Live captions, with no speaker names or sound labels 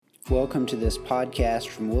Welcome to this podcast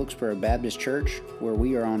from Wilkesboro Baptist Church, where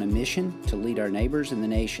we are on a mission to lead our neighbors and the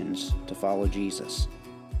nations to follow Jesus.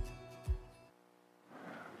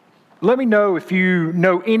 Let me know if you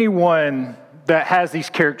know anyone that has these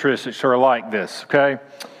characteristics or are like this, okay?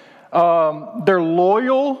 They're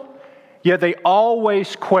loyal, yet they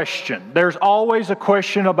always question. There's always a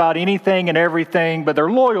question about anything and everything, but they're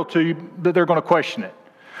loyal to you, but they're going to question it.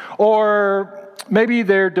 Or maybe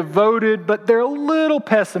they're devoted, but they're a little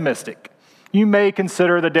pessimistic. You may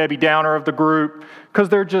consider the Debbie Downer of the group because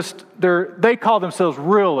they call themselves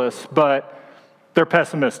realists, but they're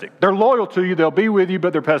pessimistic. They're loyal to you, they'll be with you,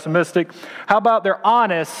 but they're pessimistic. How about they're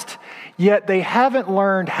honest, yet they haven't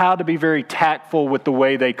learned how to be very tactful with the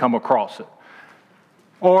way they come across it.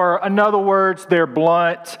 Or in other words, they're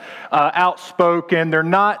blunt, outspoken, they're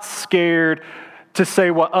not scared to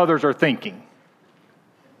say what others are thinking.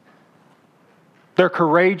 They're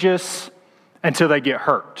courageous until they get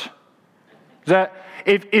hurt.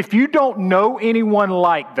 If you don't know anyone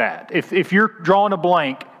like that, if you're drawing a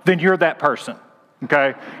blank, then you're that person.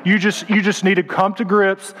 Okay? You just need to come to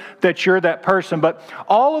grips that you're that person. But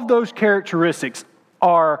all of those characteristics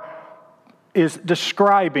is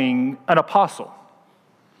describing an apostle.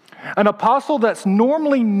 An apostle that's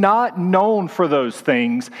normally not known for those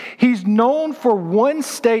things. He's known for one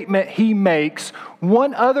statement he makes,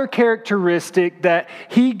 one other characteristic that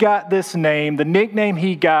he got this name. The nickname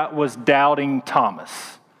he got was Doubting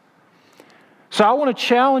Thomas. So I want to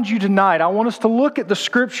challenge you tonight. I want us to look at the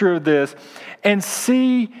scripture of this and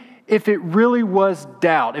see if it really was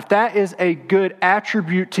doubt, if that is a good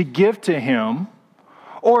attribute to give to him,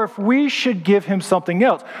 or if we should give him something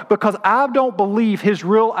else. Because I don't believe his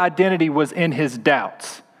real identity was in his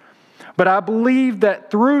doubts. But I believe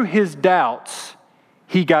that through his doubts,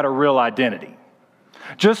 he got a real identity.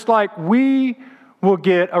 Just like we will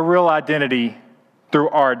get a real identity through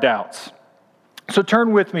our doubts. So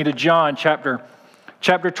turn with me to John chapter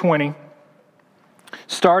 20,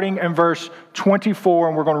 starting in verse 24,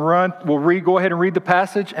 and go ahead and read the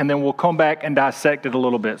passage, and then we'll come back and dissect it a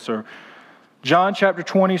little bit. So John chapter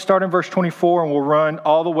 20, starting in verse 24, and we'll run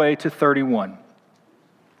all the way to 31.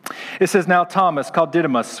 It says, "Now Thomas, called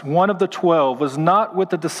Didymus, one of the 12, was not with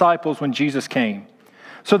the disciples when Jesus came.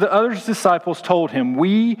 So the other disciples told him,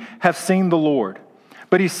 'We have seen the Lord.'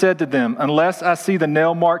 But he said to them, 'Unless I see the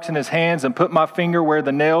nail marks in his hands and put my finger where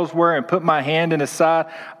the nails were and put my hand in his side,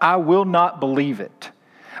 I will not believe it.'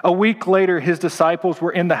 A week later, his disciples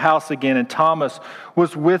were in the house again, and Thomas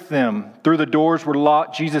was with them. Through the doors were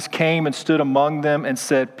locked. Jesus came and stood among them and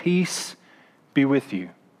said, 'Peace be with you.'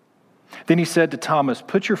 Then he said to Thomas,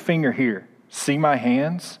 'Put your finger here. See my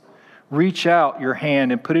hands? Reach out your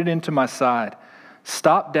hand and put it into my side.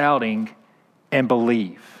 Stop doubting and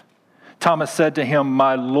believe.' Thomas said to him,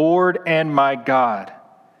 'My Lord and my God.'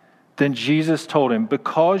 Then Jesus told him,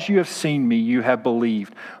 'Because you have seen me, you have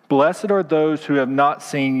believed. Blessed are those who have not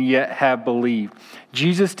seen yet have believed.'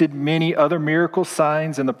 Jesus did many other miracle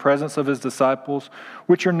signs in the presence of his disciples,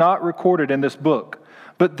 which are not recorded in this book.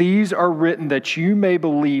 But these are written that you may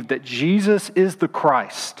believe that Jesus is the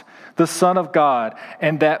Christ, the Son of God,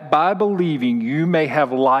 and that by believing you may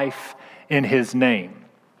have life in his name."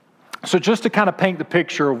 So just to kind of paint the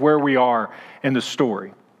picture of where we are in the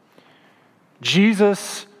story.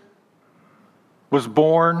 Jesus was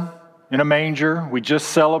born in a manger. We just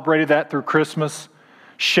celebrated that through Christmas.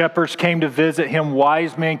 Shepherds came to visit him.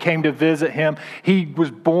 Wise men came to visit him. He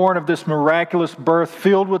was born of this miraculous birth,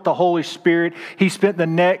 filled with the Holy Spirit. He spent the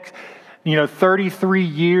next 33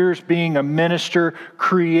 years being a minister,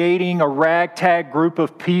 creating a ragtag group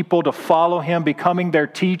of people to follow him, becoming their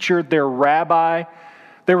teacher, their rabbi.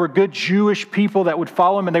 They were good Jewish people that would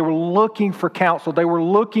follow him, and they were looking for counsel. They were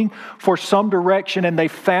looking for some direction, and they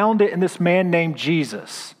found it in this man named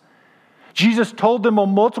Jesus. Jesus told them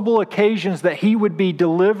on multiple occasions that he would be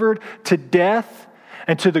delivered to death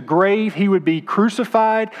and to the grave. He would be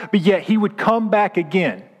crucified, but yet he would come back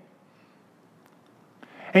again.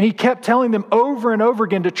 And he kept telling them over and over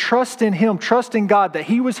again to trust in him, trust in God, that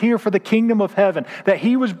he was here for the kingdom of heaven, that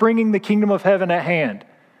he was bringing the kingdom of heaven at hand,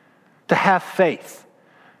 to have faith.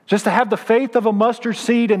 Just to have the faith of a mustard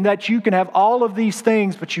seed, and that you can have all of these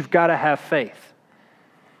things, but you've got to have faith.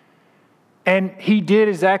 And he did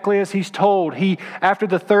exactly as he's told. After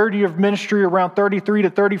the third year of ministry, around 33 to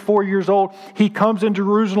 34 years old, he comes in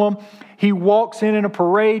Jerusalem. He walks in a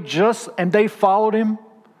parade, and they followed him.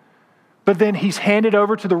 But then he's handed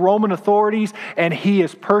over to the Roman authorities, and he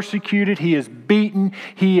is persecuted, he is beaten,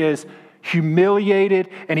 he is humiliated,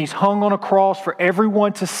 and he's hung on a cross for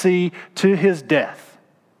everyone to see to his death.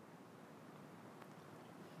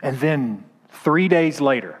 And then 3 days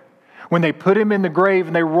later, When they put him in the grave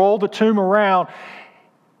and they roll the tomb around,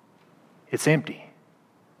 it's empty.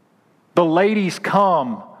 The ladies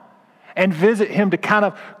come and visit him to kind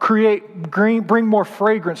of bring more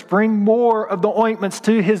fragrance, bring more of the ointments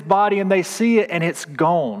to his body, and they see it and it's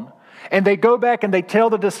gone. And they go back and they tell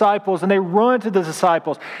the disciples and they run to the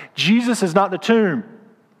disciples, Jesus is not in the tomb.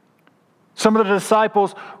 Some of the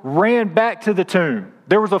disciples ran back to the tomb.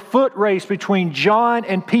 There was a foot race between John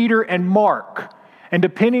and Peter and Mark. And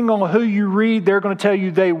depending on who you read, they're going to tell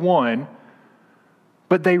you they won.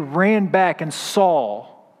 But they ran back and saw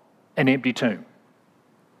an empty tomb.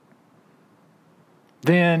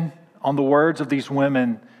 Then, on the words of these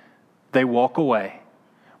women, they walk away.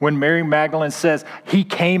 When Mary Magdalene says, he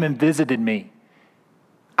came and visited me.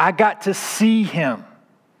 I got to see him.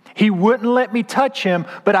 He wouldn't let me touch him,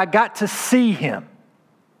 but I got to see him.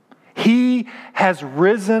 He has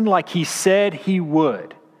risen like he said he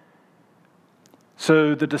would.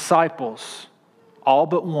 So the disciples, all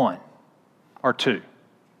but one, are two.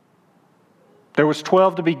 There was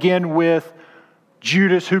 12 to begin with.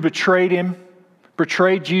 Judas, who betrayed him,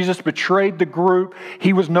 betrayed Jesus, betrayed the group.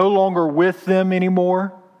 He was no longer with them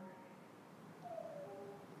anymore.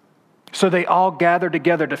 So they all gathered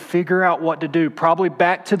together to figure out what to do, probably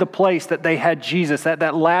back to the place that they had Jesus, at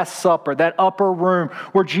that Last Supper, that upper room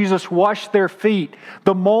where Jesus washed their feet,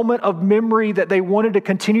 the moment of memory that they wanted to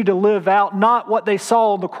continue to live out, not what they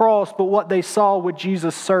saw on the cross, but what they saw with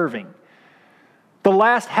Jesus serving. The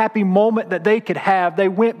last happy moment that they could have, they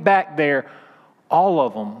went back there, all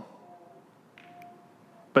of them,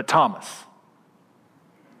 but Thomas.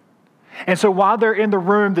 And so while they're in the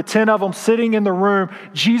room, the 10 of them sitting in the room,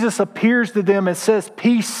 Jesus appears to them and says,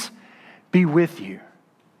 peace be with you.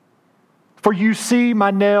 For you see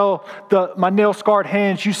my nail-scarred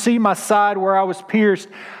hands. You see my side where I was pierced.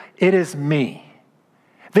 It is me.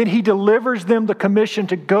 Then he delivers them the commission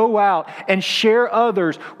to go out and share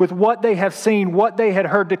others with what they have seen, what they had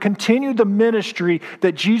heard, to continue the ministry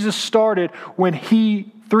that Jesus started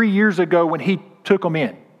 3 years ago when he took them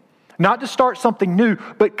in. Not to start something new,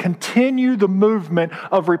 but continue the movement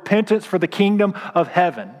of repentance for the kingdom of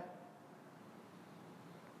heaven.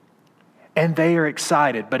 And they are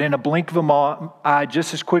excited, but in a blink of an eye,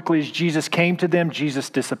 just as quickly as Jesus came to them, Jesus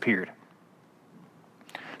disappeared.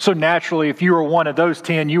 So naturally, if you were one of those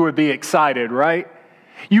 10, you would be excited, right?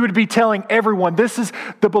 You would be telling everyone, this is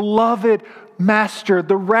the beloved Master,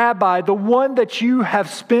 the Rabbi, the one that you have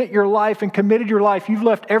spent your life and committed your life. You've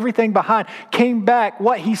left everything behind, came back.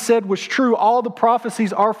 What he said was true. All the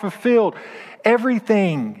prophecies are fulfilled.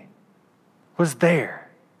 Everything was there.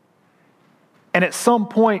 And at some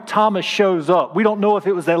point, Thomas shows up. We don't know if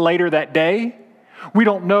it was later that day. We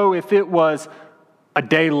don't know if it was a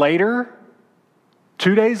day later,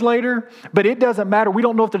 2 days later, but it doesn't matter. We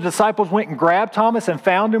don't know if the disciples went and grabbed Thomas and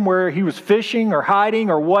found him where he was fishing or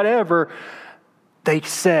hiding or whatever. They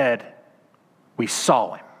said, we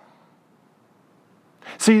saw him.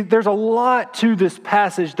 See, there's a lot to this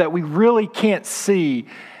passage that we really can't see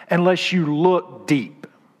unless you look deep.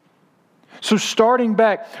 So starting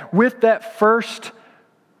back with that first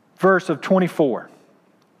verse of 24,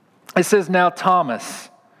 it says, now Thomas,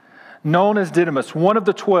 known as Didymus, one of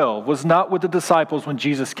the 12, was not with the disciples when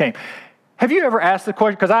Jesus came. Have you ever asked the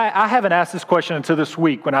question? Because I haven't asked this question until this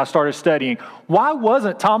week when I started studying. Why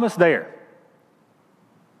wasn't Thomas there?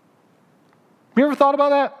 You ever thought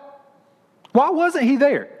about that? Why wasn't he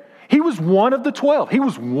there? He was one of the 12. He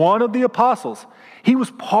was one of the apostles. He was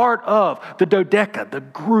part of the Dodeca, the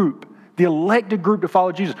group, the elected group to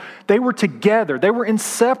follow Jesus. They were together. They were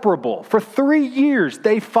inseparable. For 3 years,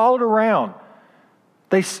 they followed around.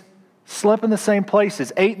 They slept in the same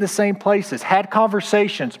places, ate in the same places, had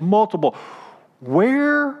conversations, multiple.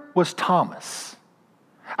 Where was Thomas?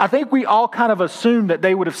 I think we all kind of assumed that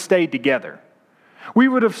they would have stayed together. We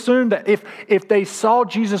would have assumed that if they saw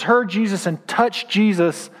Jesus, heard Jesus, and touched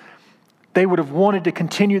Jesus, they would have wanted to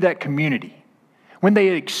continue that community. When they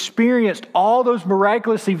had experienced all those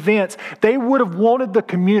miraculous events, they would have wanted the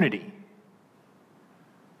community.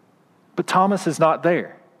 But Thomas is not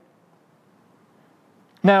there.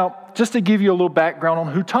 Now, just to give you a little background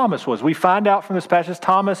on who Thomas was, we find out from this passage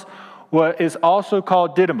Thomas is also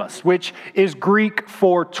called Didymus, which is Greek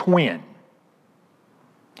for twin.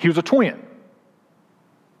 He was a twin,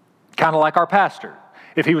 kind of like our pastor.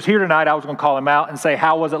 If he was here tonight, I was going to call him out and say,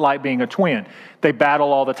 how was it like being a twin? They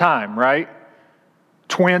battle all the time, right?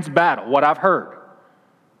 Twins battle, what I've heard.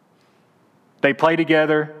 They play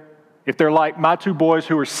together. If they're like my two boys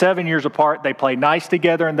who are 7 years apart, they play nice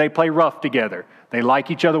together and they play rough together. They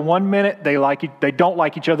like each other one minute, they don't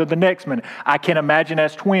like each other the next minute. I can imagine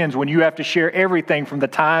as twins when you have to share everything from the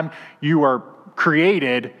time you are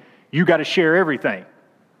created You got to share everything.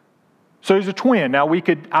 So he's a twin. Now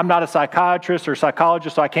I'm not a psychiatrist or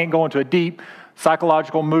psychologist, so I can't go into a deep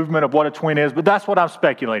psychological movement of what a twin is, but that's what I'm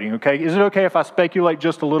speculating, okay? Is it okay if I speculate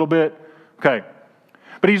just a little bit? Okay.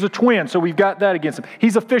 But he's a twin, so we've got that against him.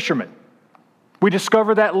 He's a fisherman. We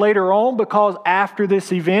discover that later on because after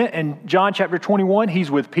this event in John chapter 21, he's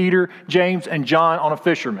with Peter, James, and John on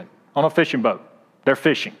a fishing boat. They're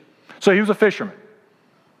fishing. So he was a fisherman.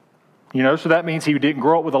 So that means he didn't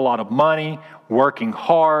grow up with a lot of money, working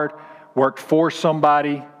hard, worked for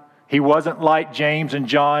somebody. He wasn't like James and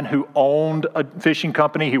John who owned a fishing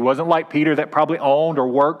company. He wasn't like Peter that probably owned or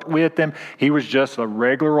worked with them. He was just a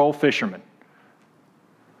regular old fisherman.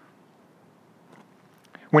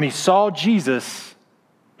 When he saw Jesus,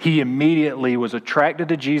 he immediately was attracted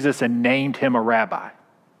to Jesus and named him a rabbi.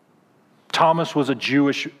 Thomas was a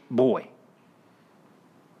Jewish boy.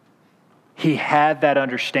 He had that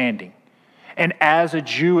understanding. And as a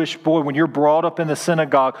Jewish boy, when you're brought up in the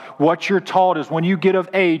synagogue, what you're taught is when you get of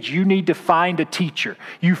age, you need to find a teacher.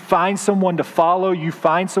 You find someone to follow. You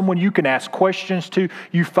find someone you can ask questions to.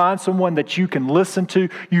 You find someone that you can listen to.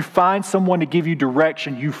 You find someone to give you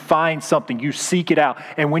direction. You find something. You seek it out.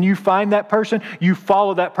 And when you find that person, you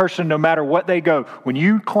follow that person no matter what they go. When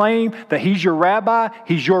you claim that he's your rabbi,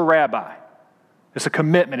 he's your rabbi. It's a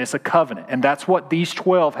commitment. It's a covenant. And that's what these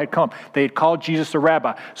 12 had come. They had called Jesus a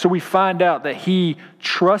rabbi. So we find out that he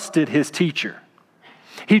trusted his teacher.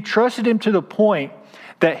 He trusted him to the point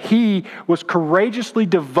that he was courageously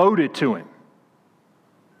devoted to him.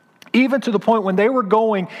 Even to the point when they were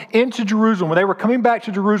going into Jerusalem, when they were coming back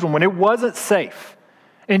to Jerusalem, when it wasn't safe.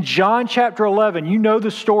 In John chapter 11, you know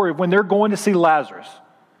the story of when they're going to see Lazarus.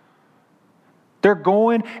 They're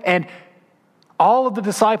going and all of the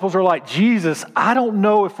disciples are like, Jesus, I don't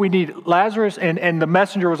know if we need Lazarus. And the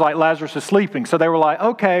messenger was like, Lazarus is sleeping. So they were like,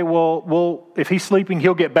 okay, well, if he's sleeping,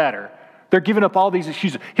 he'll get better. They're giving up all these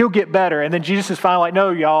excuses. He'll get better. And then Jesus is finally like, no,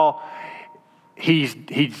 y'all, he's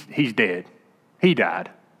dead. He died.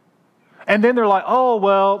 And then they're like, oh,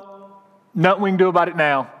 well, nothing we can do about it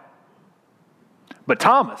now. But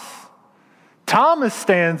Thomas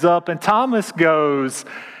stands up and Thomas goes,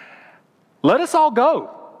 let us all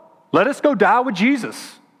go. Let us go die with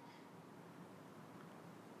Jesus.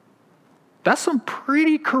 That's some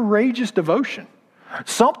pretty courageous devotion.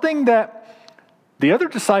 Something that the other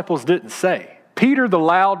disciples didn't say. Peter, the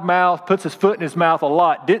loud mouth, puts his foot in his mouth a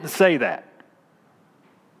lot, didn't say that.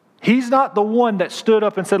 He's not the one that stood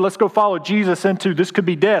up and said, let's go follow Jesus into this could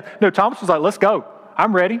be death. No, Thomas was like, let's go.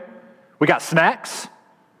 I'm ready. We got snacks.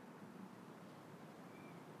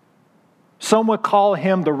 Some would call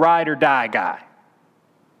him the ride or die guy.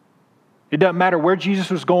 It doesn't matter where Jesus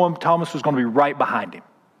was going, Thomas was going to be right behind him.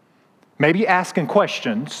 Maybe asking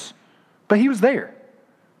questions, but he was there.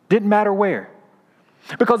 Didn't matter where.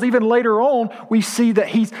 Because even later on, we see that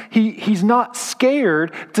he's not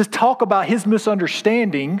scared to talk about his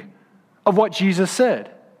misunderstanding of what Jesus said.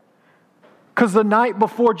 Because the night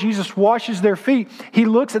before Jesus washes their feet, he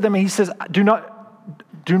looks at them and he says, do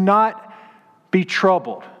not be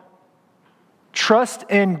troubled. Trust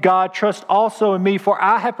in God, trust also in me, for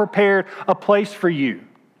I have prepared a place for you.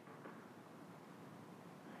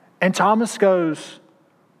 And Thomas goes,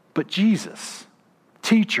 but Jesus,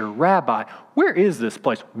 teacher, rabbi, where is this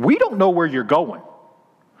place? We don't know where you're going.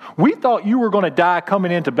 We thought you were going to die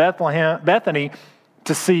coming into Bethany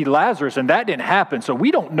to see Lazarus, and that didn't happen. So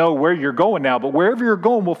we don't know where you're going now, but wherever you're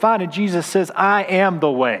going, we'll find. And Jesus says, I am the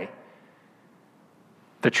way,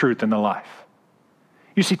 the truth, and the life.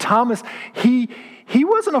 You see, Thomas, he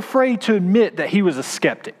wasn't afraid to admit that he was a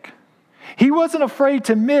skeptic. He wasn't afraid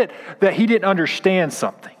to admit that he didn't understand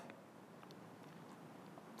something.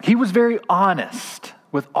 He was very honest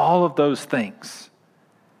with all of those things.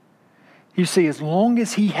 You see, as long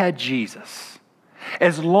as he had Jesus,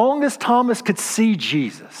 as long as Thomas could see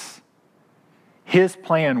Jesus, his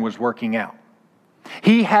plan was working out.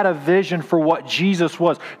 He had a vision for what Jesus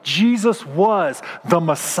was. Jesus was the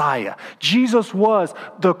Messiah. Jesus was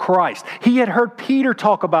the Christ. He had heard Peter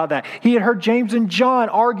talk about that. He had heard James and John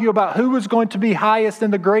argue about who was going to be highest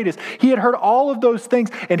and the greatest. He had heard all of those things,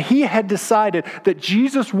 and he had decided that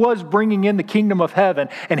Jesus was bringing in the kingdom of heaven,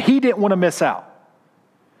 and he didn't want to miss out.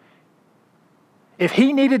 If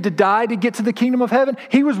he needed to die to get to the kingdom of heaven,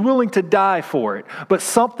 he was willing to die for it. But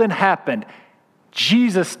something happened.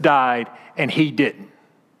 Jesus died and he didn't.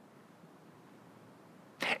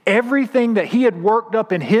 Everything that he had worked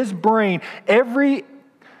up in his brain, every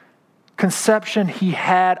conception he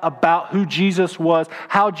had about who Jesus was,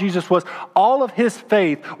 how Jesus was, all of his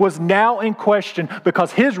faith was now in question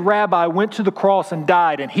because his rabbi went to the cross and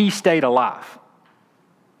died and he stayed alive.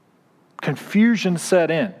 Confusion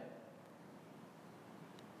set in.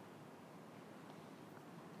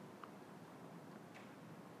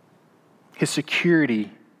 his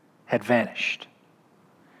security had vanished.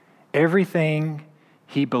 Everything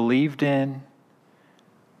he believed in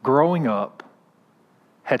growing up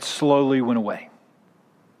had slowly went away.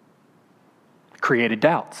 Created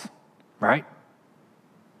doubts, right?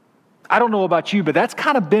 I don't know about you, but that's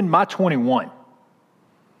kind of been my 21.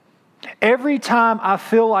 Every time I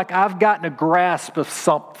feel like I've gotten a grasp of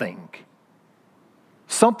something,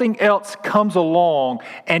 something else comes along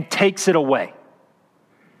and takes it away.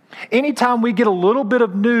 Anytime we get a little bit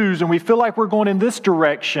of news and we feel like we're going in this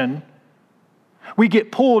direction, we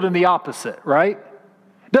get pulled in the opposite, right?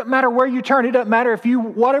 Doesn't matter where you turn. It doesn't matter if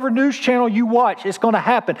whatever news channel you watch, it's going to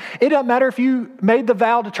happen. It doesn't matter if you made the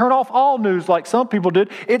vow to turn off all news like some people did.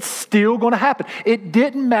 It's still going to happen. It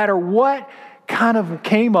didn't matter what kind of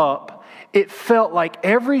came up. It felt like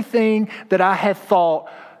everything that I had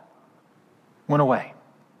thought went away.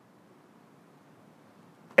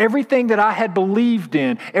 Everything that I had believed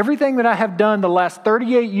in, everything that I have done the last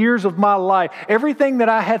 38 years of my life, everything that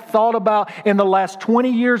I had thought about in the last 20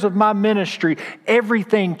 years of my ministry,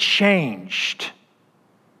 everything changed.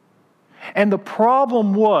 And the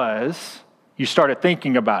problem was, you started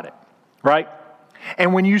thinking about it, right?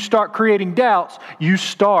 And when you start creating doubts, you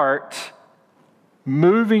start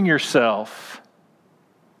moving yourself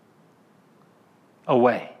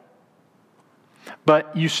away.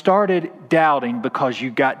 But you started doubting because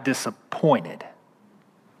you got disappointed.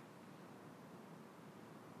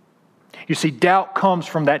 You see, doubt comes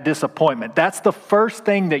from that disappointment. That's the first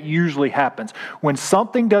thing that usually happens. When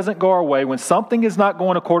something doesn't go our way, when something is not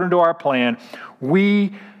going according to our plan,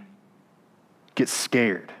 we get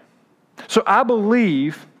scared. So I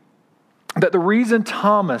believe that the reason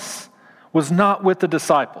Thomas was not with the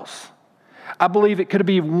disciples, I believe it could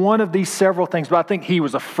be one of these several things, but I think he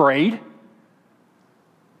was afraid.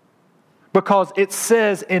 Because it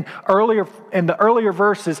says in the earlier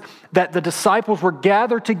verses that the disciples were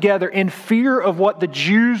gathered together in fear of what the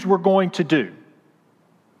Jews were going to do.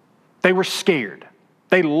 They were scared.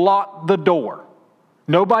 They locked the door.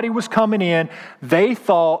 Nobody was coming in. They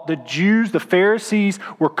thought the Jews, the Pharisees,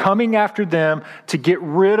 were coming after them to get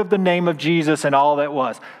rid of the name of Jesus and all that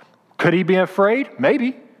was. Could he be afraid?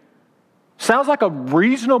 Maybe. Sounds like a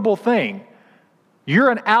reasonable thing.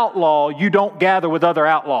 You're an outlaw. You don't gather with other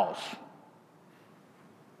outlaws.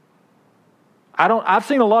 I've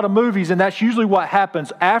seen a lot of movies, and that's usually what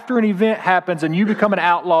happens. After an event happens and you become an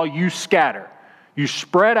outlaw, you scatter. You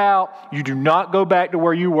spread out. You do not go back to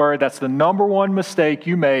where you were. That's the number one mistake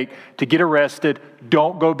you make to get arrested.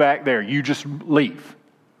 Don't go back there. You just leave.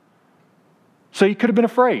 So he could have been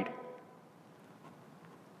afraid.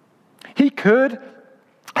 He could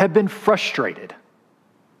have been frustrated.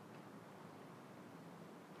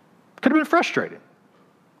 Could have been frustrated.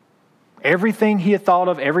 Everything he had thought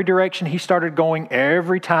of, every direction he started going,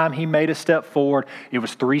 every time he made a step forward, it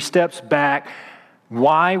was 3 steps back.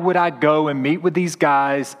 Why would I go and meet with these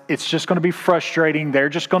guys? It's just going to be frustrating. They're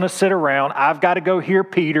just going to sit around. I've got to go hear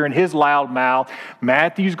Peter and his loud mouth.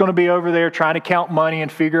 Matthew's going to be over there trying to count money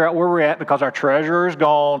and figure out where we're at because our treasurer is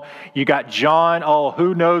gone. You got John. Oh,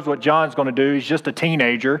 who knows what John's going to do? He's just a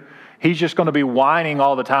teenager. He's just going to be whining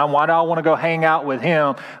all the time. Why do I want to go hang out with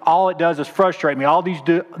him? All it does is frustrate me. All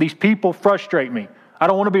these people frustrate me. I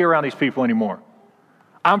don't want to be around these people anymore.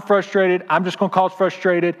 I'm frustrated. I'm just going to cause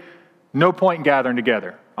frustrated. No point in gathering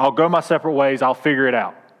together. I'll go my separate ways. I'll figure it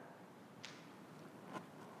out.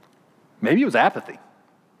 Maybe it was apathy.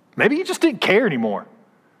 Maybe he just didn't care anymore.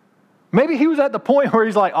 Maybe he was at the point where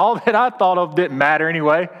he's like, all that I thought of didn't matter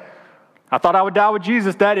anyway. I thought I would die with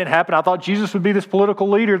Jesus. That didn't happen. I thought Jesus would be this political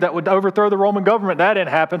leader that would overthrow the Roman government. That didn't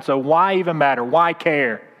happen. So why even matter? Why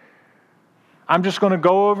care? I'm just going to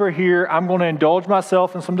go over here. I'm going to indulge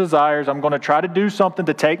myself in some desires. I'm going to try to do something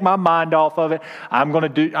to take my mind off of it. I'm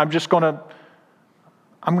just going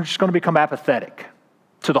to become apathetic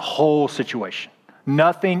to the whole situation.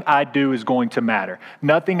 Nothing I do is going to matter.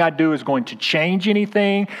 Nothing I do is going to change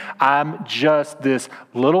anything. I'm just this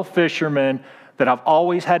little fisherman that I've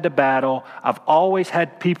always had to battle. I've always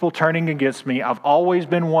had people turning against me. I've always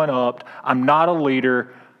been one-upped. I'm not a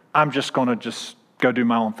leader. I'm just going to go do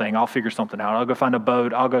my own thing. I'll figure something out. I'll go find a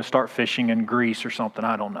boat. I'll go start fishing in Greece or something.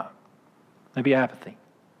 I don't know. Maybe apathy.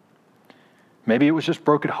 Maybe it was just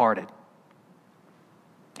brokenhearted.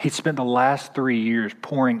 He'd spent the last 3 years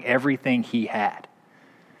pouring everything he had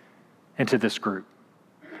into this group.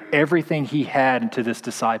 Everything he had into this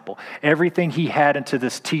disciple, everything he had into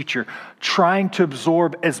this teacher, trying to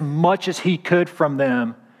absorb as much as he could from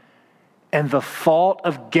them. And the thought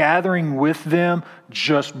of gathering with them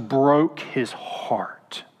just broke his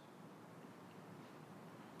heart.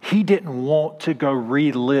 He didn't want to go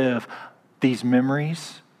relive these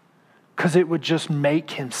memories because it would just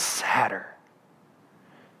make him sadder.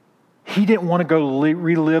 He didn't want to go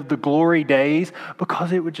relive the glory days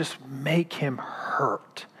because it would just make him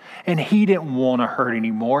hurt. And he didn't want to hurt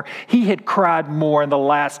anymore. He had cried more in the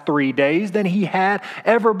last 3 days than he had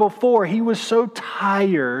ever before. He was so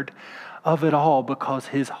tired of it all because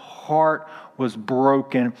his heart was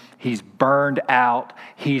broken. He's burned out.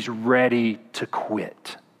 He's ready to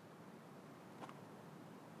quit.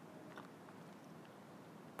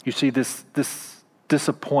 You see, this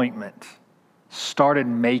disappointment started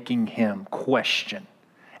making him question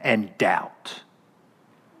and doubt.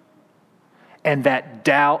 And that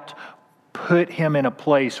doubt put him in a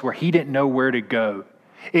place where he didn't know where to go.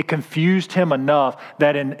 It confused him enough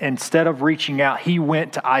that instead of reaching out, he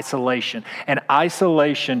went to isolation. And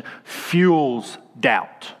isolation fuels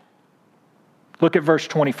doubt. Look at verse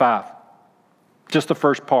 25, just the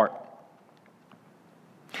first part.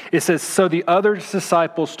 It says, so the other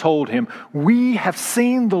disciples told him, we have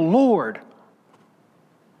seen the Lord.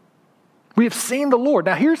 We have seen the Lord.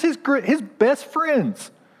 Now here's his best friends.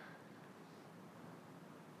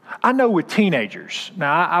 I know with teenagers,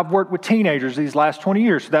 now I've worked with teenagers these last 20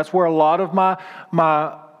 years, so that's where a lot of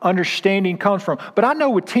my understanding comes from. But I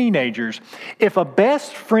know with teenagers, if a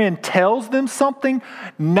best friend tells them something,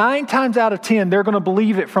 9 times out of 10, they're going to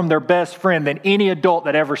believe it from their best friend than any adult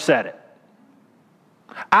that ever said it.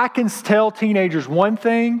 I can tell teenagers one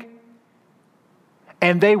thing,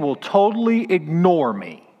 and they will totally ignore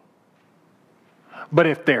me. But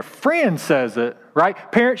if their friend says it, right?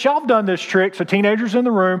 Parents, y'all have done this trick. So teenagers in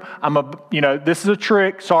the room, this is a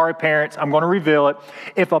trick. Sorry, parents, I'm going to reveal it.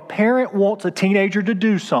 If a parent wants a teenager to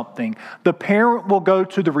do something, the parent will go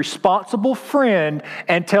to the responsible friend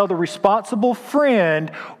and tell the responsible friend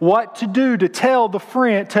what to do to tell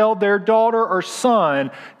their daughter or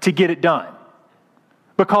son to get it done.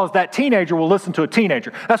 Because that teenager will listen to a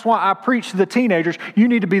teenager. That's why I preach to the teenagers, you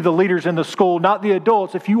need to be the leaders in the school, not the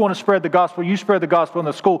adults. If you want to spread the gospel, you spread the gospel in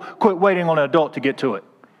the school. Quit waiting on an adult to get to it.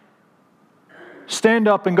 Stand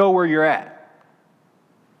up and go where you're at.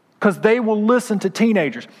 Because they will listen to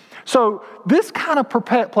teenagers. So this kind of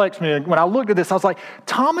perplexed me. When I looked at this, I was like,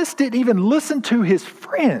 Thomas didn't even listen to his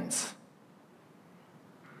friends.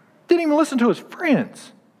 Didn't even listen to his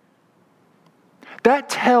friends. That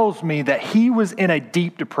tells me that he was in a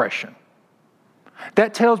deep depression.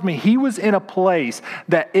 That tells me he was in a place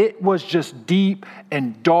that it was just deep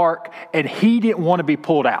and dark, and he didn't want to be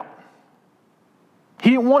pulled out.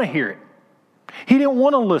 He didn't want to hear it. He didn't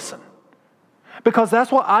want to listen. Because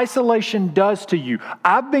that's what isolation does to you.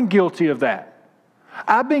 I've been guilty of that.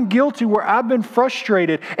 I've been guilty where I've been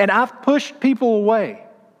frustrated and I've pushed people away.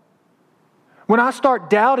 When I start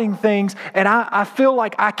doubting things and I feel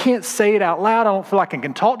like I can't say it out loud, I don't feel like I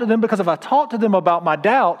can talk to them, because if I talk to them about my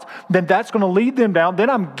doubts, then that's going to lead them down. Then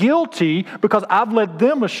I'm guilty because I've led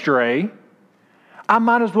them astray.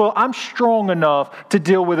 I'm strong enough to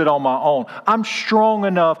deal with it on my own. I'm strong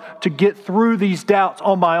enough to get through these doubts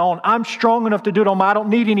on my own. I'm strong enough to do it on my own. I don't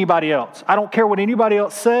need anybody else. I don't care what anybody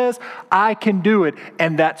else says. I can do it,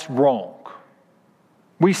 and that's wrong.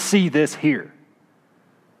 We see this here.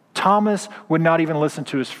 Thomas would not even listen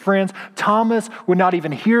to his friends. Thomas would not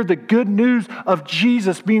even hear the good news of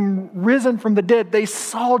Jesus being risen from the dead. They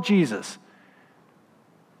saw Jesus.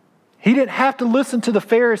 He didn't have to listen to the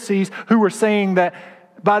Pharisees who were saying that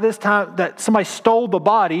by this time that somebody stole the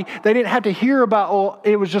body. They didn't have to hear about,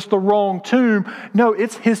 it was just the wrong tomb. No,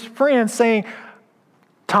 it's his friends saying,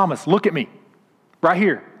 Thomas, look at me right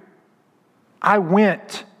here. I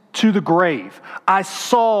went to the grave. I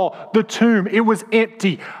saw the tomb. It was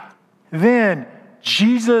empty. Then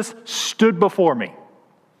Jesus stood before me.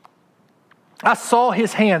 I saw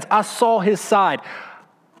his hands. I saw his side.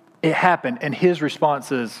 It happened. And his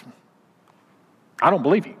response is, I don't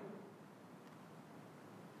believe you.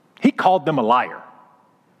 He called them a liar.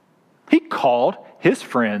 He called his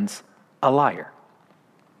friends a liar.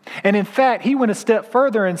 And in fact, he went a step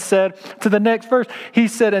further and said to the next verse, he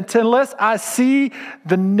said, unless I see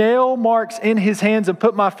the nail marks in his hands and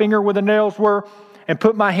put my finger where the nails were and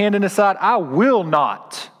put my hand in his side, I will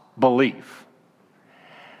not believe.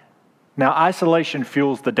 Now, isolation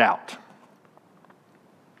fuels the doubt.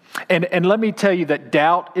 And let me tell you that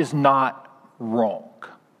doubt is not wrong.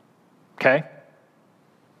 Okay?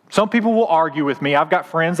 Some people will argue with me. I've got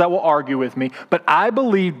friends that will argue with me. But I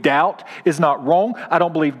believe doubt is not wrong. I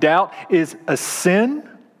don't believe doubt is a sin.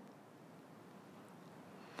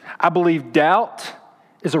 I believe doubt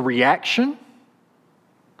is a reaction.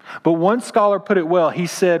 But one scholar put it well. He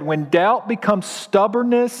said, when doubt becomes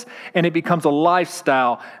stubbornness and it becomes a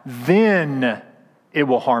lifestyle, then it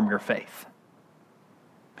will harm your faith.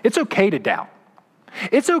 It's okay to doubt.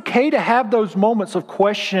 It's okay to have those moments of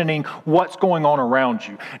questioning what's going on around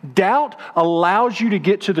you. Doubt allows you to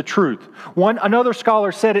get to the truth. Another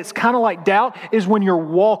scholar said it's kind of like doubt is when you're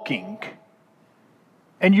walking.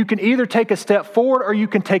 And you can either take a step forward or you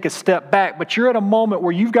can take a step back, but you're at a moment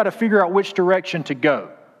where you've got to figure out which direction to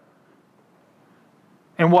go.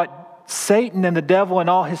 And what Satan and the devil and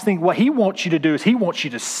all his things, what he wants you to do is he wants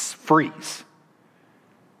you to freeze.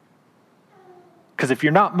 Because if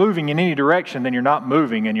you're not moving in any direction, then you're not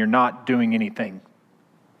moving and you're not doing anything.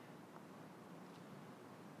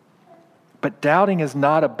 But doubting is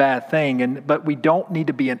not a bad thing, but we don't need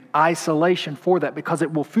to be in isolation for that because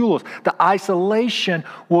it will fuel us. The isolation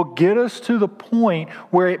will get us to the point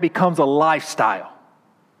where it becomes a lifestyle.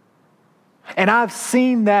 And I've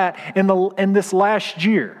seen that in this last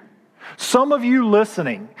year. Some of you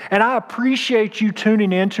listening, and I appreciate you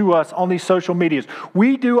tuning in to us on these social medias.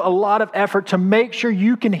 We do a lot of effort to make sure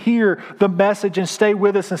you can hear the message and stay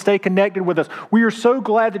with us and stay connected with us. We are so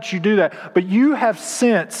glad that you do that. But you have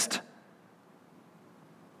sensed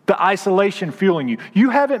the isolation fueling you. You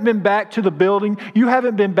haven't been back to the building. You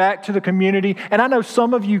haven't been back to the community. And I know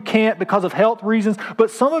some of you can't because of health reasons,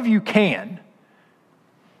 but some of you can.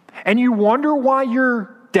 And you wonder why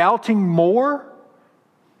you're doubting more?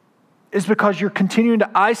 Is because you're continuing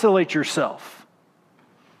to isolate yourself.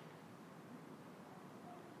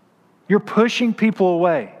 You're pushing people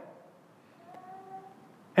away.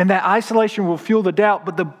 And that isolation will fuel the doubt.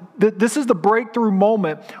 But this is the breakthrough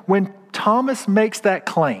moment when Thomas makes that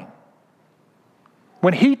claim.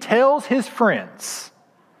 When he tells his friends,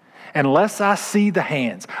 unless I see the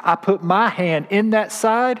hands, I put my hand in that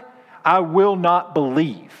side, I will not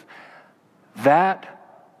believe.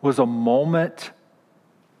 That was a moment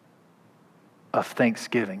of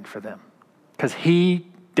thanksgiving for them because he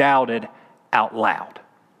doubted out loud.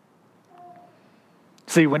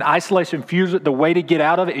 See, when isolation fuels it, the way to get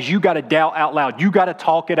out of it is you got to doubt out loud. You got to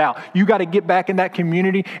talk it out. You got to get back in that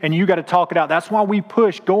community and you got to talk it out. That's why we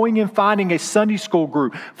push going and finding a Sunday school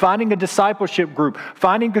group, finding a discipleship group,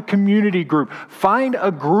 finding a community group. Find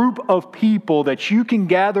a group of people that you can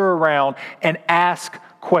gather around and ask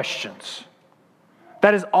questions.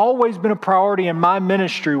 That has always been a priority in my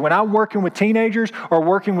ministry. When I'm working with teenagers or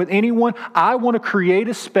working with anyone, I want to create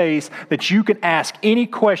a space that you can ask any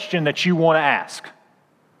question that you want to ask.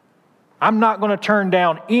 I'm not going to turn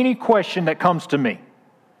down any question that comes to me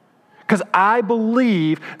because I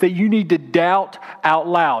believe that you need to doubt out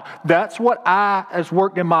loud. That's what has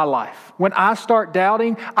worked in my life. When I start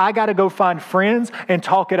doubting, I got to go find friends and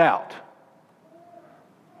talk it out.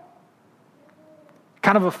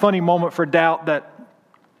 Kind of a funny moment for doubt that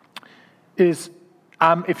is,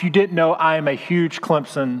 if you didn't know, I am a huge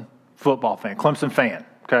Clemson football fan, Clemson fan,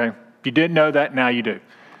 okay? If you didn't know that, now you do.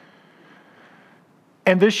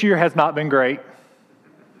 And this year has not been great.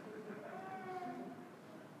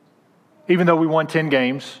 Even though we won 10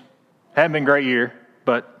 games, hadn't been a great year,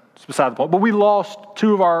 but it's beside the point. But we lost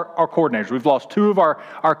two of our coordinators. We've lost two of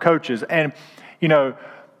our coaches. And, you know,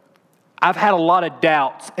 I've had a lot of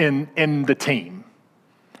doubts in the team.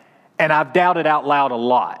 And I've doubted out loud a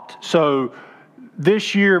lot. So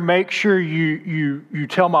this year, make sure you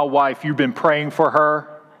tell my wife you've been praying for her.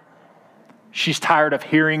 She's tired of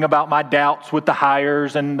hearing about my doubts with the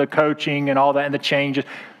hires and the coaching and all that and the changes.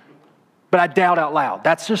 But I doubt out loud.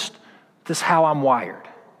 That's how I'm wired.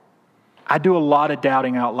 I do a lot of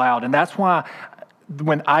doubting out loud. And that's why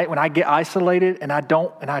when I get isolated and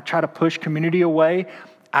I try to push community away,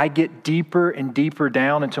 I get deeper and deeper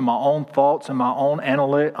down into my own thoughts and my own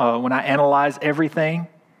when I analyze everything.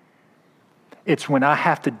 It's when I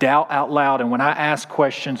have to doubt out loud and when I ask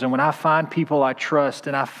questions and when I find people I trust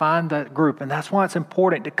and I find that group. And that's why it's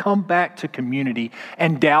important to come back to community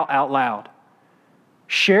and doubt out loud.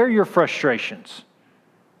 Share your frustrations.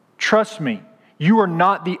 Trust me, you are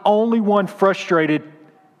not the only one frustrated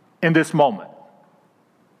in this moment.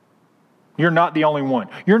 You're not the only one.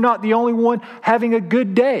 You're not the only one having a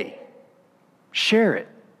good day. Share it.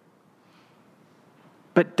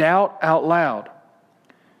 But doubt out loud.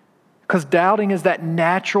 Because doubting is that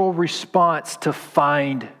natural response to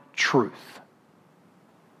find truth.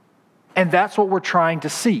 And that's what we're trying to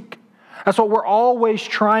seek. That's what we're always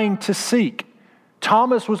trying to seek.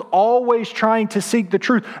 Thomas was always trying to seek the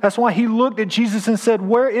truth. That's why he looked at Jesus and said,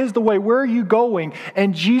 "Where is the way? Where are you going?"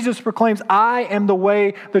 And Jesus proclaims, "I am the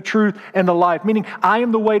way, the truth, and the life." Meaning, I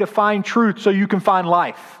am the way to find truth so you can find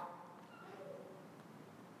life.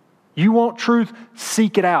 You want truth,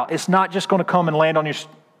 seek it out. It's not just going to come and land on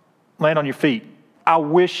your feet. I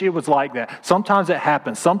wish it was like that. Sometimes it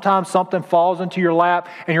happens. Sometimes something falls into your lap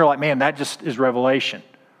and you're like, man, that just is revelation.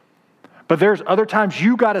 But there's other times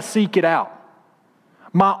you got to seek it out.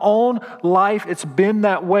 My own life, it's been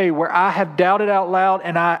that way where I have doubted out loud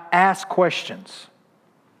and I ask questions.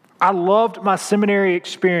 I loved my seminary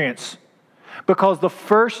experience because the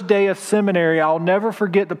first day of seminary, I'll never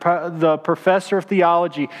forget the professor of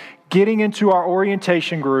theology getting into our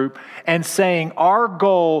orientation group and saying, our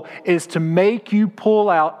goal is to make you pull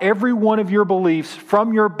out every one of your beliefs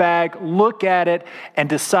from your bag, look at it, and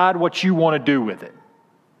decide what you want to do with it.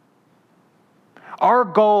 Our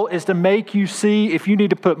goal is to make you see if you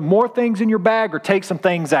need to put more things in your bag or take some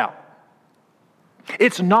things out.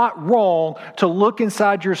 It's not wrong to look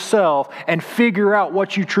inside yourself and figure out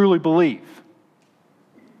what you truly believe.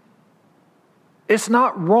 It's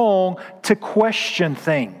not wrong to question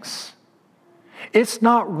things. It's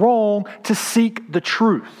not wrong to seek the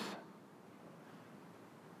truth.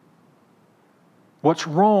 What's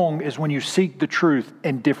wrong is when you seek the truth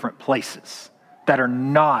in different places that are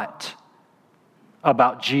not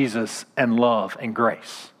about Jesus and love and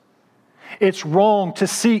grace. It's wrong to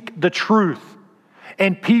seek the truth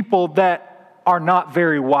in people that are not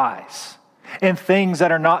very wise, and things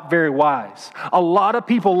that are not very wise. A lot of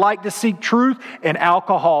people like to seek truth in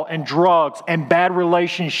alcohol and drugs and bad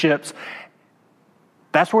relationships.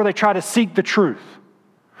 That's where they try to seek the truth.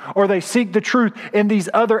 Or they seek the truth in these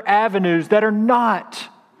other avenues that are not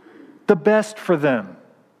the best for them.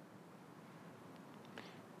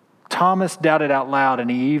 Thomas doubted out loud,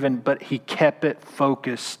 but he kept it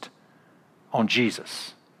focused on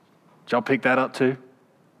Jesus. Did y'all pick that up too?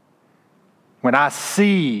 When I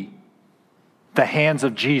see the hands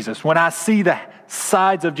of Jesus, when I see the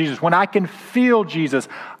sides of Jesus, when I can feel Jesus,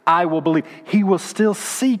 I will believe. He was still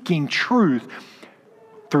seeking truth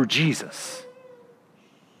through Jesus.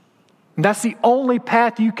 And that's the only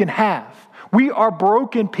path you can have. We are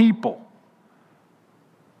broken people.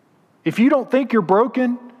 If you don't think you're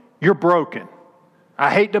broken, you're broken.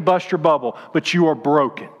 I hate to bust your bubble, but you are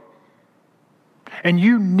broken. And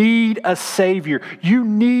you need a Savior. You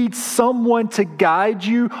need someone to guide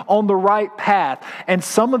you on the right path. And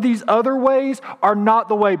some of these other ways are not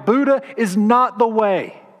the way. Buddha is not the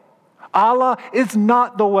way. Allah is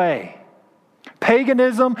not the way.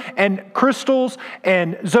 Paganism and crystals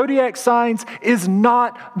and zodiac signs is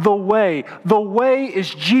not the way. The way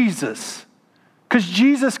is Jesus. Because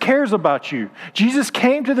Jesus cares about you. Jesus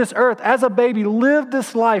came to this earth as a baby, lived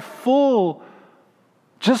this life full,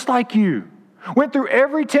 just like you. Went through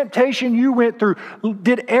every temptation you went through,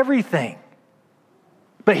 did everything.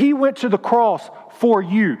 But he went to the cross for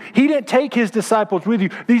you. He didn't take his disciples with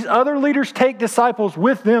you. These other leaders take disciples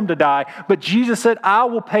with them to die, but Jesus said, I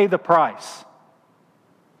will pay the price.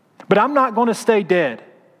 But I'm not going to stay dead.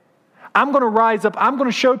 I'm going to rise up. I'm going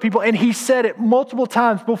to show people. And he said it multiple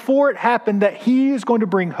times before it happened that he is going to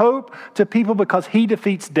bring hope to people because he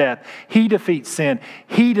defeats death. He defeats sin.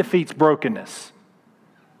 He defeats brokenness.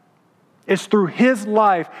 It's through his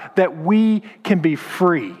life that we can be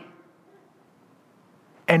free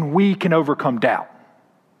and we can overcome doubt.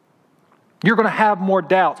 You're going to have more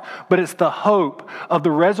doubts, but it's the hope of the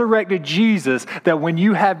resurrected Jesus that when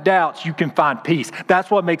you have doubts, you can find peace. That's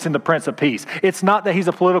what makes him the Prince of Peace. It's not that he's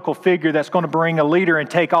a political figure that's going to bring a leader and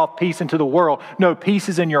take off peace into the world. No, peace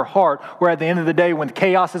is in your heart, where at the end of the day, when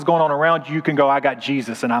chaos is going on around you, you can go, I got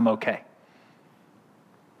Jesus and I'm okay.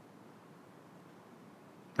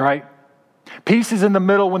 Right? Peace is in the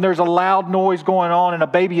middle when there's a loud noise going on and a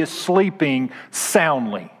baby is sleeping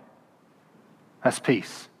soundly. That's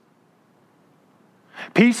peace.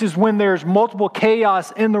 Peace is when there's multiple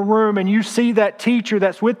chaos in the room and you see that teacher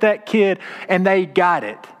that's with that kid and they got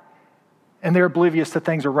it. And they're oblivious to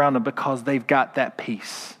things around them because they've got that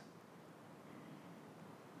peace.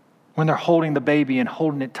 When they're holding the baby and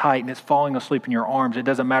holding it tight and it's falling asleep in your arms, it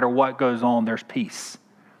doesn't matter what goes on, there's peace.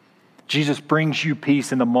 Jesus brings you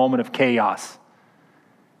peace in the moment of chaos.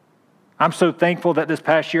 I'm so thankful that this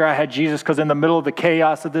past year I had Jesus because in the middle of the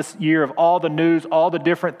chaos of this year, of all the news, all the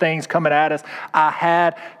different things coming at us, I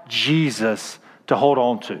had Jesus to hold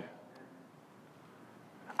on to.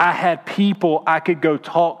 I had people I could go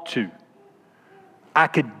talk to. I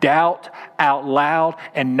could doubt out loud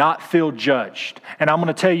and not feel judged. And I'm going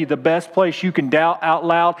to tell you, the best place you can doubt out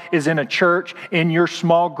loud is in a church, in your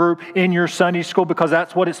small group, in your Sunday school, because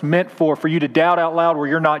that's what it's meant for you to doubt out loud where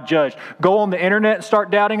you're not judged. Go on the internet and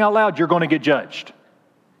start doubting out loud, you're going to get judged.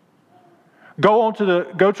 Go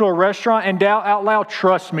to a restaurant and doubt out loud,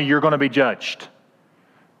 trust me, you're going to be judged.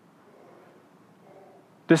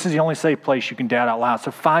 This is the only safe place you can doubt out loud. So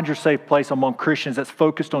find your safe place among Christians that's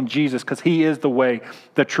focused on Jesus because he is the way,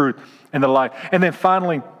 the truth, and the life. And then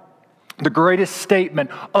finally, the greatest statement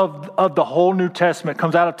of the whole New Testament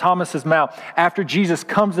comes out of Thomas's mouth. After Jesus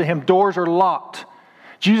comes to him, doors are locked.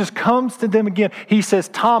 Jesus comes to them again. He says,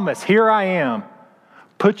 Thomas, here I am.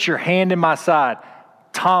 Put your hand in my side.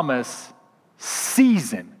 Thomas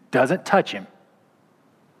sees him, doesn't touch him,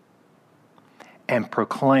 and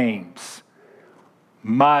proclaims,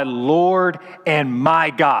 my Lord and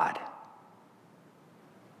my God.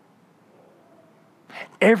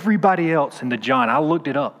 Everybody else in the John, I looked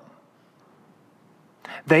it up.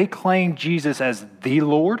 They claimed Jesus as the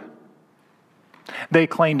Lord. They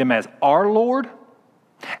claimed him as our Lord,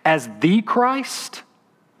 as the Christ,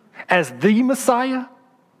 as the Messiah.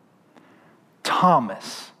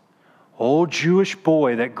 Thomas, old Jewish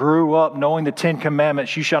boy that grew up knowing the 10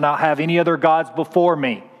 Commandments, you shall not have any other gods before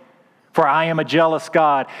me, for I am a jealous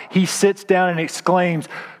God. He sits down and exclaims,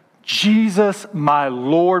 Jesus, my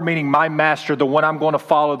Lord, meaning my master, the one I'm going to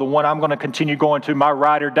follow, the one I'm going to continue going to, my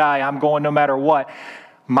ride or die, I'm going no matter what.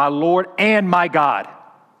 My Lord and my God.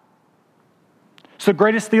 It's the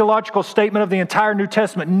greatest theological statement of the entire New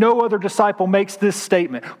Testament. No other disciple makes this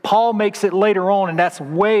statement. Paul makes it later on, and that's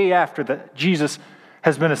way after Jesus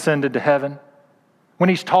has been ascended to heaven, when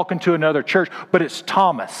he's talking to another church. But it's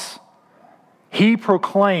Thomas. He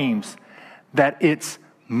proclaims that it's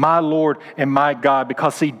my Lord and my God,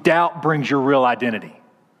 because, see, doubt brings your real identity.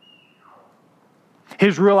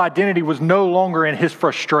 His real identity was no longer in his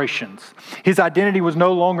frustrations. His identity was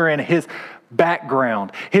no longer in his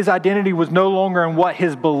background. His identity was no longer in what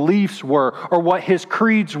his beliefs were, or what his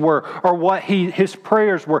creeds were, or what his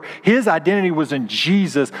prayers were. His identity was in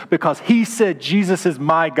Jesus, because he said, Jesus is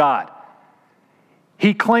my God.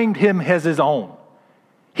 He claimed him as his own.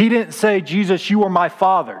 He didn't say, Jesus, you are my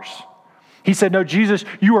father's. He said, no, Jesus,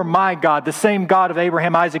 you are my God, the same God of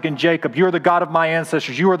Abraham, Isaac, and Jacob. You are the God of my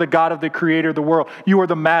ancestors. You are the God of the creator of the world. You are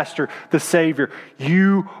the master, the savior.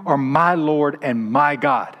 You are my Lord and my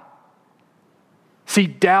God. See,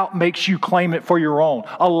 doubt makes you claim it for your own.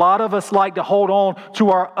 A lot of us like to hold on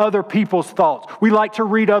to our other people's thoughts. We like to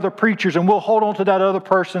read other preachers, and we'll hold on to that other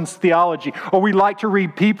person's theology. Or we like to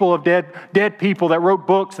read people of dead people that wrote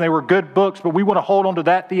books, and they were good books, but we want to hold on to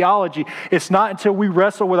that theology. It's not until we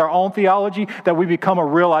wrestle with our own theology that we become a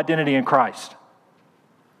real identity in Christ.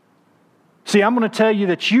 See, I'm going to tell you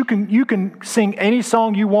that you can sing any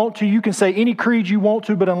song you want to, you can say any creed you want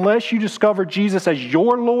to, but unless you discover Jesus as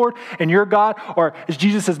your Lord and your God, or as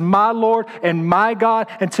Jesus as my Lord and my God,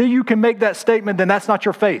 until you can make that statement, then that's not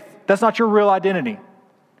your faith. That's not your real identity.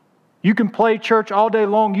 You can play church all day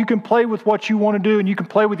long. You can play with what you want to do, and you can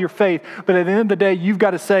play with your faith. But at the end of the day, you've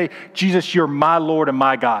got to say, Jesus, you're my Lord and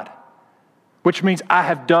my God. Which means I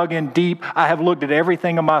have dug in deep. I have looked at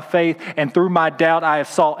everything of my faith, and through my doubt, I have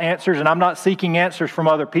sought answers, and I'm not seeking answers from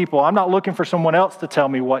other people. I'm not looking for someone else to tell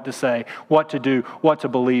me what to say, what to do, what to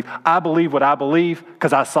believe. I believe what I believe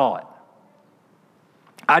because I saw it.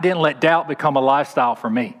 I didn't let doubt become a lifestyle for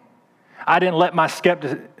me. I didn't let my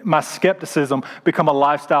skepticism become a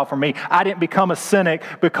lifestyle for me. I didn't become a cynic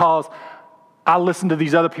because I listened to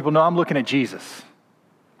these other people. No, I'm looking at Jesus.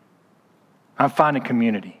 I'm finding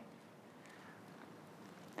community.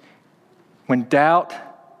 When doubt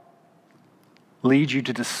leads you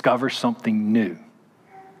to discover something new,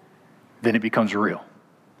 then it becomes real.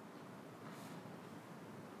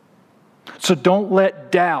 So don't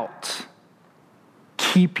let doubt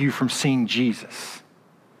keep you from seeing Jesus.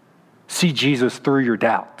 See Jesus through your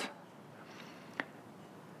doubt.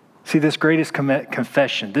 See, this greatest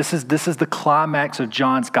confession, this is the climax of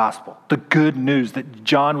John's gospel, the good news that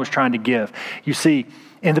John was trying to give. You see,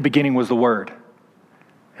 in the beginning was the Word.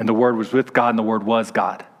 And the Word was with God, and the Word was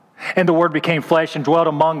God. And the Word became flesh and dwelt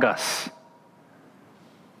among us.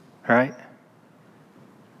 All right?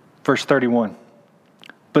 Verse 31.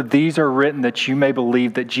 But these are written that you may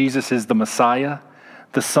believe that Jesus is the Messiah,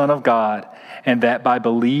 the Son of God, and that by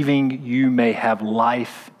believing you may have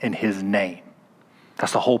life in his name.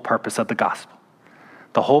 That's the whole purpose of the gospel.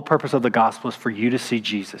 The whole purpose of the gospel is for you to see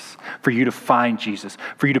Jesus, for you to find Jesus,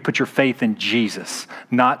 for you to put your faith in Jesus,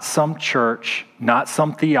 not some church, not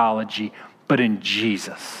some theology, but in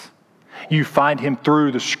Jesus. You find him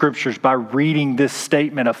through the scriptures by reading this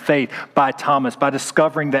statement of faith by Thomas, by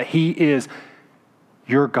discovering that he is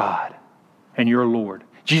your God and your Lord.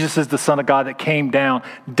 Jesus is the Son of God that came down,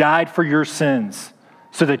 died for your sins,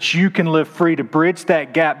 so that you can live free, to bridge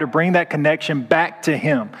that gap, to bring that connection back to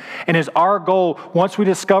him. And it's our goal, once we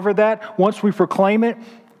discover that, once we proclaim it,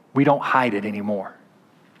 we don't hide it anymore.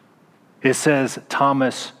 It says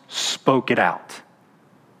Thomas spoke it out.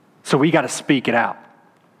 So we got to speak it out.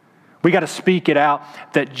 We got to speak it out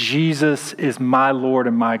that Jesus is my Lord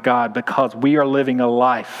and my God, because we are living a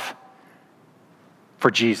life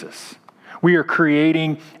for Jesus. We are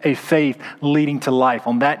creating a faith leading to life.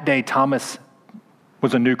 On that day, Thomas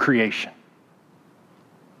was a new creation.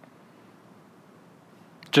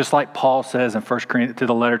 Just like Paul says in 1 Corinthians, to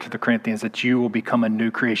the letter to the Corinthians, that you will become a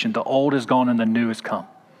new creation. The old is gone and the new has come.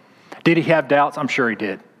 Did he have doubts? I'm sure he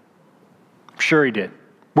did. I'm sure he did.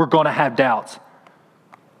 We're going to have doubts.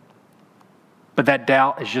 But that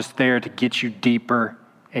doubt is just there to get you deeper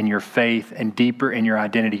in your faith and deeper in your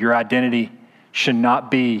identity. Your identity should not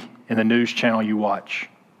be in the news channel you watch,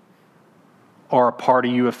 or a party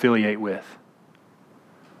you affiliate with,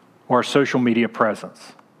 or a social media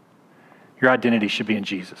presence. Your identity should be in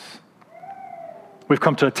Jesus. We've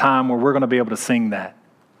come to a time where we're going to be able to sing that.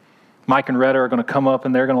 Mike and Retta are going to come up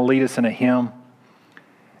and they're going to lead us in a hymn.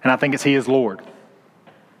 And I think it's He is Lord.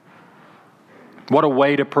 What a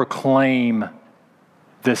way to proclaim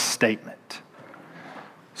this statement.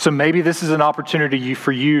 So maybe this is an opportunity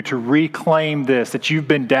for you to reclaim this, that you've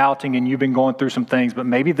been doubting and you've been going through some things, but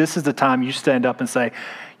maybe this is the time you stand up and say,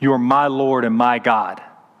 you are my Lord and my God.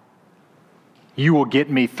 You will get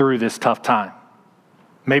me through this tough time.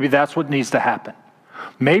 Maybe that's what needs to happen.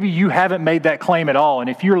 Maybe you haven't made that claim at all. And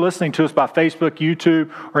if you're listening to us by Facebook,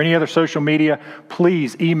 YouTube, or any other social media,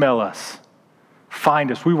 please email us.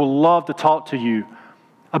 Find us. We will love to talk to you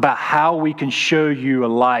about how we can show you a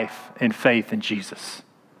life in faith in Jesus.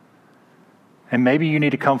 And maybe you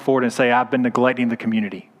need to come forward and say, I've been neglecting the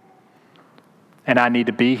community. And I need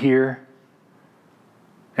to be here.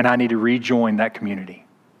 And I need to rejoin that community.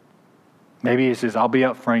 Maybe he says, I'll be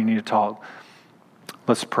up front, you need to talk.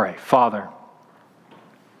 Let's pray. Father,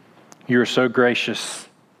 you are so gracious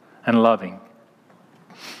and loving.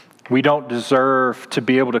 We don't deserve to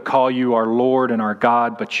be able to call you our Lord and our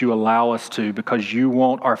God, but you allow us to because you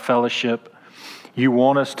want our fellowship. You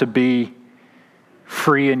want us to be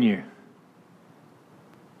free in you.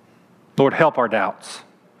 Lord, help our doubts.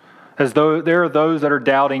 As though there are those that are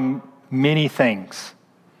doubting many things.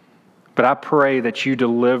 But I pray that you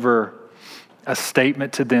deliver a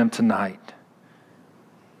statement to them tonight.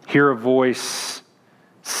 Hear a voice,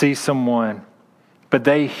 see someone, but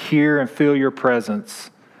they hear and feel your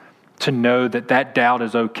presence to know that that doubt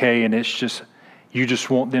is okay and it's just, you just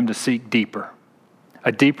want them to seek deeper.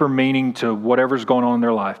 A deeper meaning to whatever's going on in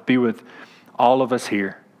their life. Be with all of us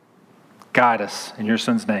here. Guide us in your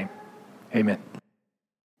Son's name. Amen.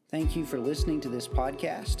 Thank you for listening to this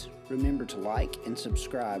podcast. Remember to like and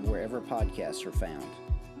subscribe wherever podcasts are found.